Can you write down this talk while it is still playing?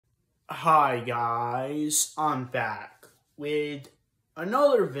Hi guys, I'm back with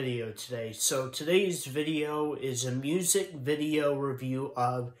another video today. So today's video is a music video review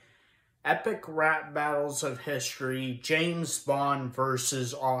of Epic Rap Battles of History, James Bond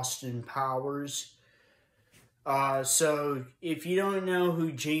versus Austin Powers. So if you don't know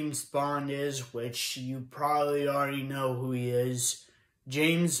who James Bond is, which you probably already know who he is,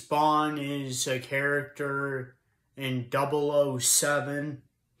 James Bond is a character in 007.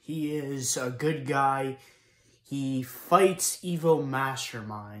 He is a good guy. He fights evil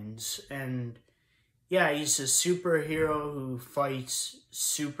masterminds. And yeah, he's a superhero who fights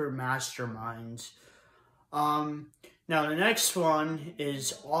super masterminds. Now the next one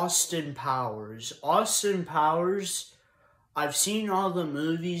is Austin Powers. Austin Powers, I've seen all the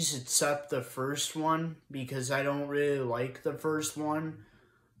movies except the first one because I don't really like the first one.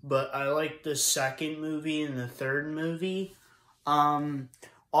 But I like the second movie and the third movie.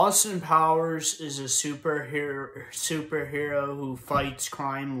 Austin Powers is a superhero who fights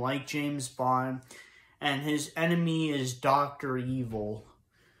crime like James Bond, and his enemy is Dr. Evil.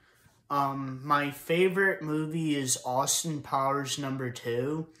 My favorite movie is Austin Powers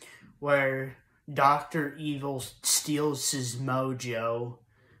 #2, where Dr. Evil steals his mojo,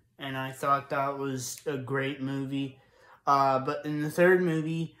 and I thought that was a great movie. But in the third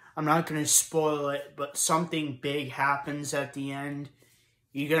movie, I'm not going to spoil it, but something big happens at the end.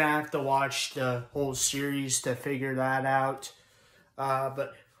 You're going to have to watch the whole series to figure that out.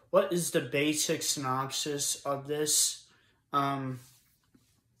 But what is the basic synopsis of this?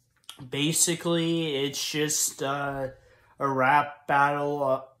 Basically, it's just a rap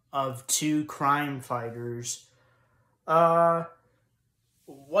battle of two crime fighters. What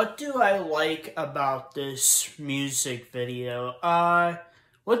do I like about this music video?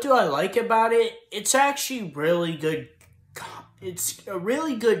 What do I like about it? It's actually really good. It's a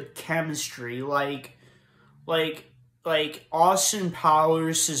really good chemistry. Like Austin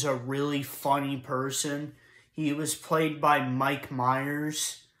Powers is a really funny person. He was played by Mike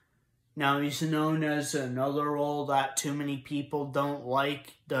Myers. Now he's known as another role that too many people don't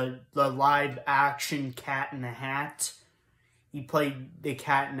like, the live action Cat in the Hat. He played the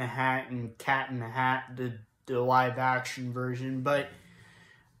Cat in the Hat and Cat in the Hat, the live action version. But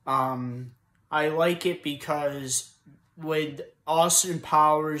I like it because with Austin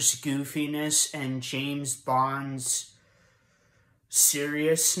Powers' goofiness and James Bond's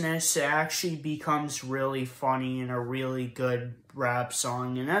seriousness, it actually becomes really funny and a really good rap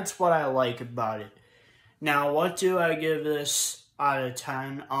song. And that's what I like about it. Now, what do I give this out of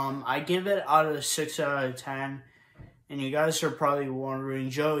 10? I give it out of 6 out of 10. And you guys are probably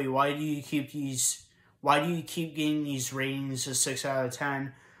wondering, Joey, why do you keep getting these ratings of 6 out of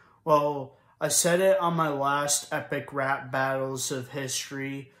 10? Well, I said it on my last Epic Rap Battles of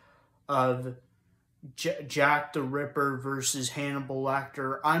History of Jack the Ripper versus Hannibal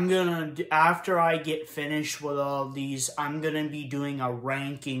Lecter. After I get finished with all of these, I'm gonna be doing a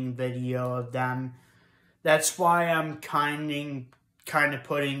ranking video of them. That's why I'm kind of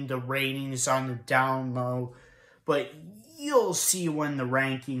putting the ratings on the down low. But you'll see when the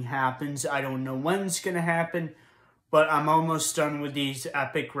ranking happens. I don't know when it's going to happen, but I'm almost done with these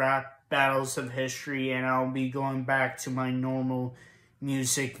Epic Rap Battles of History, and I'll be going back to my normal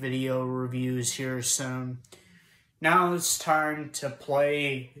music video reviews here soon. Now it's time to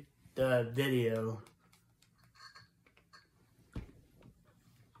play the video.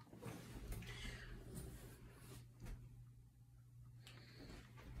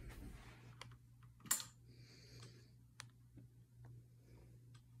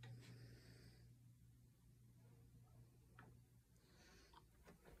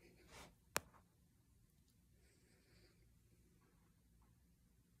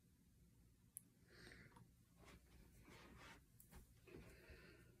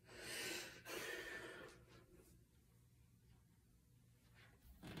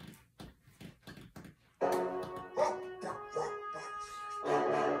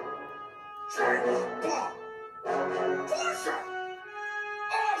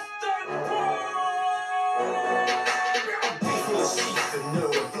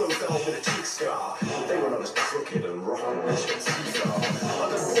 They were not as crooked and rotten as your teeth are. Like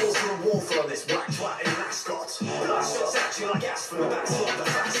the balls from a wall full of this whack twatting mascot. Bloodshot's acting like gas from the backslot, the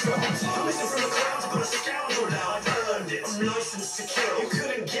fat spot. I'm missing from the crowd, I've got a scoundrel now, I've earned it. I'm licensed to kill, you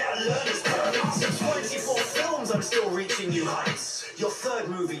couldn't get a learner's permit. After 24 films, I'm still reaching new heights. Your third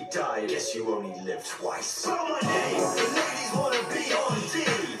movie died, guess you only lived twice. Spell my name, the ladies wanna be on D.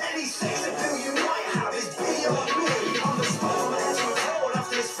 Any sex appeal you might have is beyond me. I'm the spot, my head's cold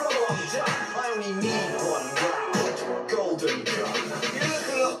after this flow I'm done. I only need one round, golden gun. You look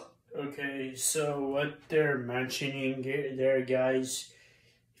a lot Okay, so what they're mentioning there, guys,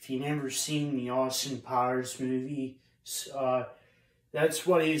 if you never seen the Austin Powers movie, that's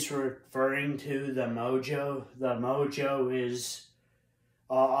what he's referring to, the mojo. The mojo is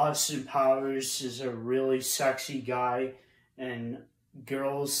Austin Powers is a really sexy guy, and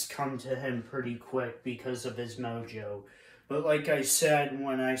girls come to him pretty quick because of his mojo. But like I said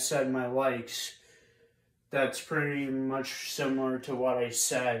when I said my likes, that's pretty much similar to what I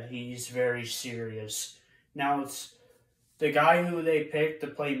said. He's very serious. Now, it's the guy who they picked to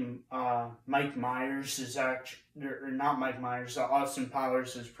play Mike Myers is actually, or not Mike Myers, Austin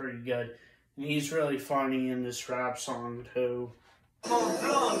Powers is pretty good. And he's really funny in this rap song, too. I'm a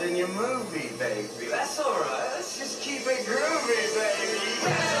blonde in your movie, baby. That's alright, let's just keep it groovy, baby.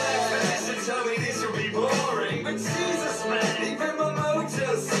 And tell me this will be boring, but Jesus, man, even my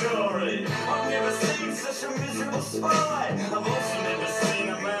mojo's snoring. I've never seen such a miserable spy. I've also never seen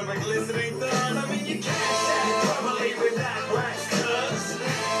a man with glistening thorn. I mean, you can't shag properly with that wax cuts.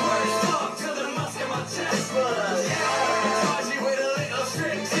 Where's fuck to the musk of my chest buds? I charge you with a little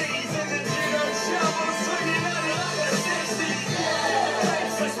strip tease and the judo shovel swinging on you like a 60.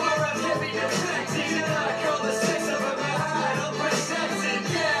 That's why I'm heavy deflecting, and I call the six of them behind unprotected.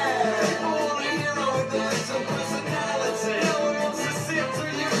 Yeah, people want a hero with a little personality. No one wants to see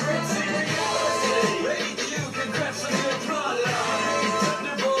through your gritty reality. Maybe you can grab some good product.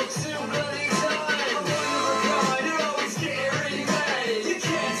 Thunderbolt too bloody time. I'm one of a kind, you're always getting remade. You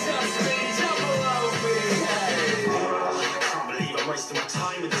can't touch me, jump below me. Hey. I can't believe I'm wasting my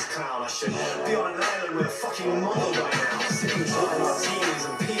time with this clown. I should be on an island with a fucking model by now. Sipping dry martinis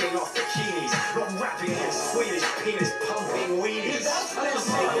and peeling off bikinis. Not rapping in Swedish penis pumping weenies. I'm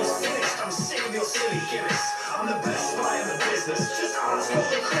finished. I'm sick of your silly gimmicks. I'm the best spy in the business. Just ask all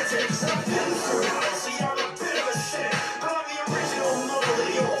the critics. I've been through hell, so you're a bit of a shit. But I'm the original model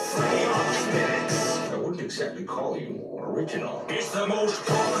that you're free on spirits. I wouldn't exactly call you original. It's the most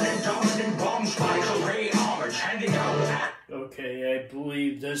prominent, dominant bomb spy to pay homage, handing out that. Okay, I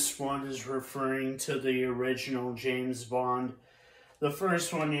believe this one is referring to the original James Bond. The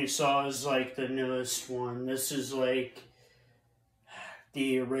first one you saw is like the newest one. This is like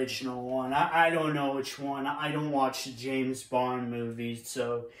the original one. I don't know which one. I don't watch the James Bond movies,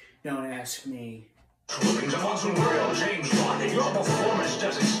 so don't ask me. Looking to want some real James Bond, and your performance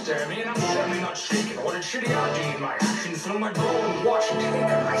doesn't scare me, and I'm certainly not shaking. What a shitty idea in my actions fill my gold watch take.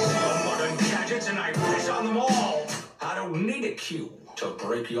 I see your modern gadgets and I piss on them all. I don't need a cue to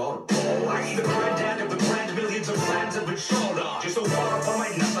break your ball. I'm the granddad of the grand millions of plans have been sold on. You're so far up on my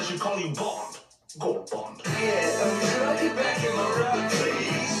nuts, I should call you Bond. Gold Bond. Yeah, should I get back in my rap,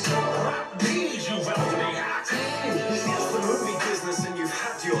 please? Rap these, you velvety act. It's the movie business and you've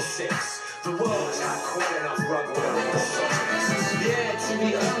had your six. The world has had quite enough rug subjects. Yeah, to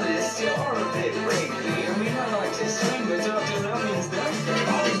be honest, you're a bit rapey. I mean, I like to swing, but after that means nothing.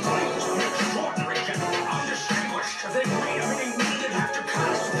 Extraordinary, undistinguished. They made a meaning we didn't have to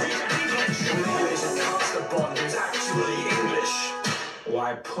cast English. English and cast a Bond is actually English.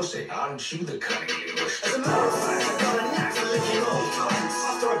 Why, pussy, aren't you the cunning English? As a matter of fact, I've got a knack for licking old cunts.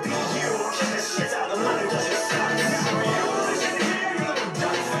 After I beat you, I'll kick the shit out of the man who does it stunts.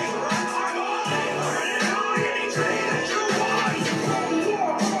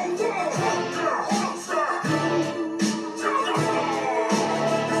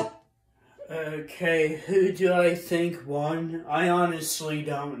 Okay, who do I think won? I honestly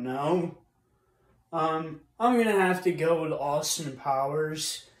don't know. I'm gonna have to go with Austin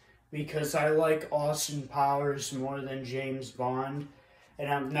Powers because I like Austin Powers more than James Bond,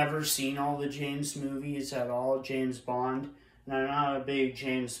 and I've never seen all the James movies at all, James Bond, and I'm not a big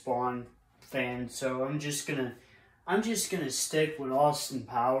James Bond fan, so I'm just gonna stick with Austin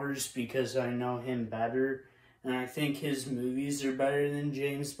Powers because I know him better, and I think his movies are better than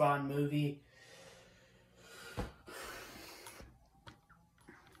James Bond movie.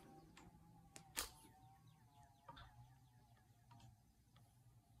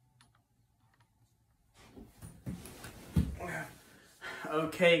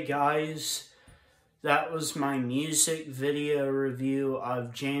 Okay, guys, that was my music video review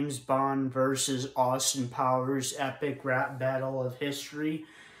of James Bond versus Austin Powers epic rap battle of history.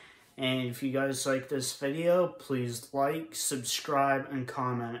 And if you guys like this video, please like, subscribe, and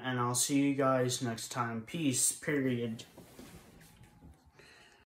comment. And I'll see you guys next time. Peace, period.